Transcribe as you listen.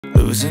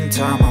Losing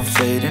time, I'm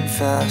fading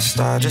fast.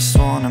 I just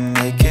wanna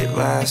make it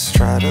last.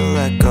 Try to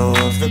let go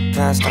of the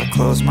past. I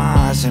close my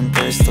eyes,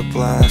 embrace the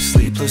blast.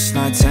 Sleepless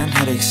nights and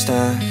headaches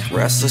stack.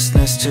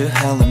 Restlessness to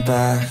hell and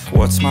back.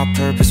 What's my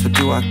purpose? What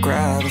do I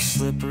grab? A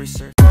slippery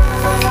surface.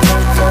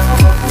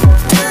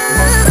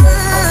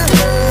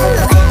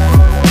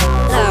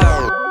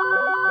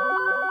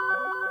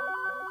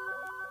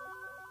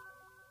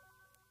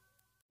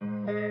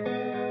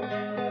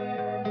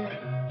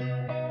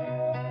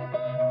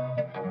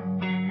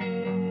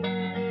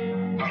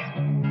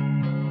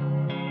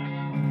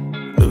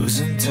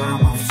 Losing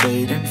time, I'm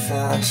fading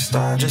fast.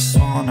 I just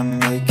wanna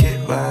make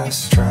it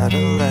last. Try to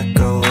let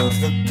go of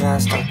the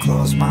past. I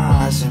close my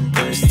eyes,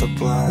 embrace the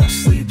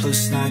blast.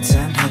 Sleepless nights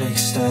and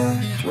headaches stack.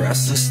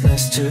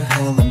 Restlessness to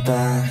hell and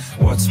back.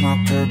 What's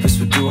my purpose?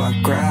 What do I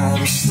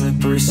grab? A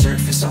slippery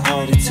surface, a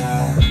heart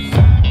attack.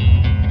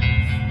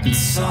 And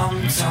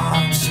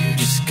sometimes you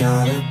just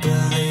gotta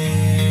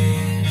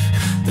believe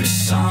there's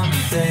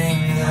something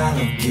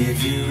that'll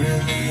give you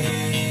relief.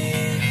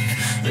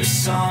 There's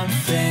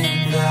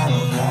something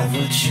that'll have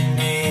what you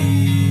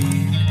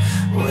need,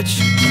 what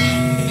you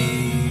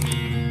need.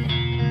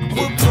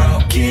 We're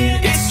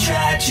broken, it's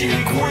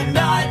tragic, we're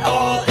not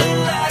all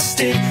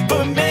elastic,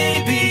 but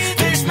maybe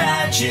there's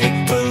magic.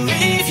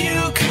 Believe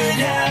you could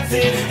have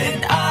it,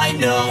 and I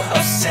know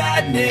of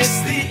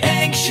sadness, the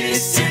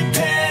anxious and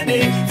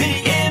panic, the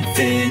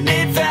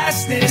infinite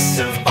vastness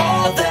of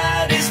all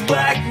that is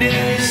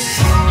blackness.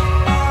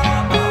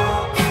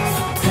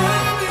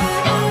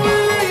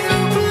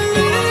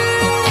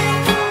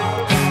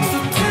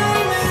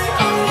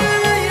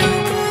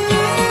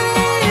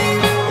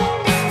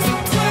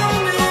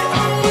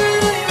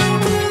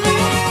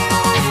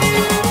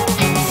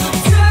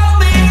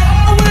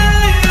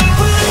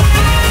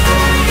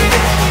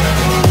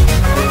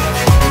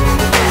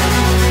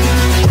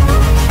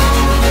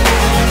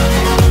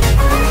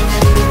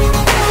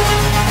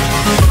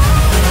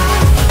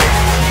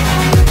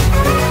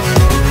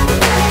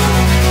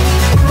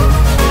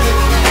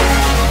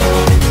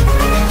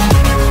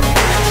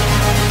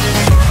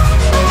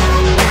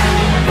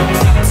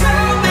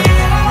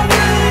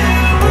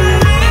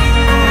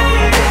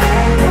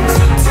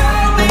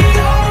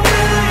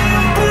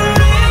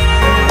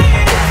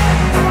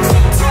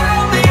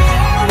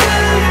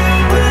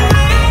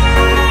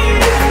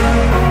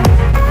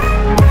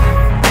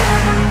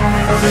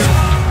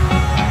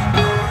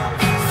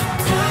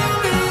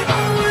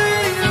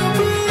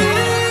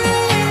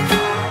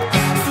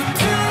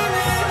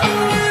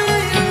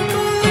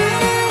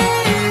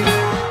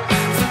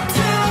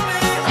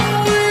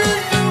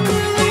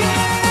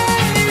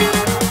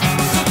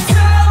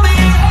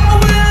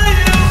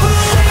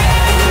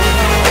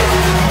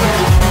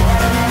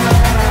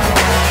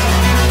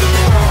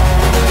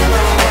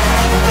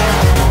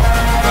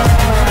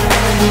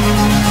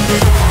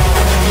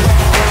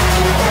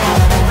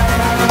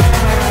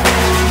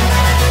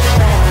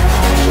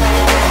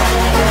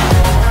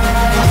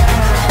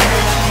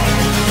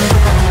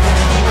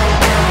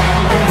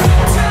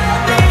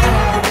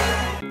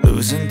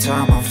 Losing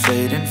time, I'm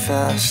fading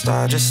fast.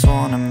 I just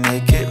wanna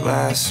make it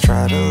last.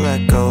 Try to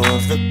let go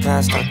of the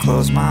past. I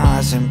close my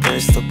eyes,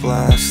 embrace the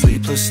blast.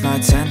 Sleepless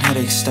nights and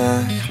headaches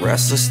stack.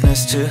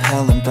 Restlessness to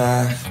hell and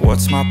back.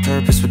 What's my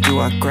purpose? What do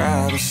I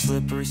grab? A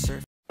slippery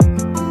surface.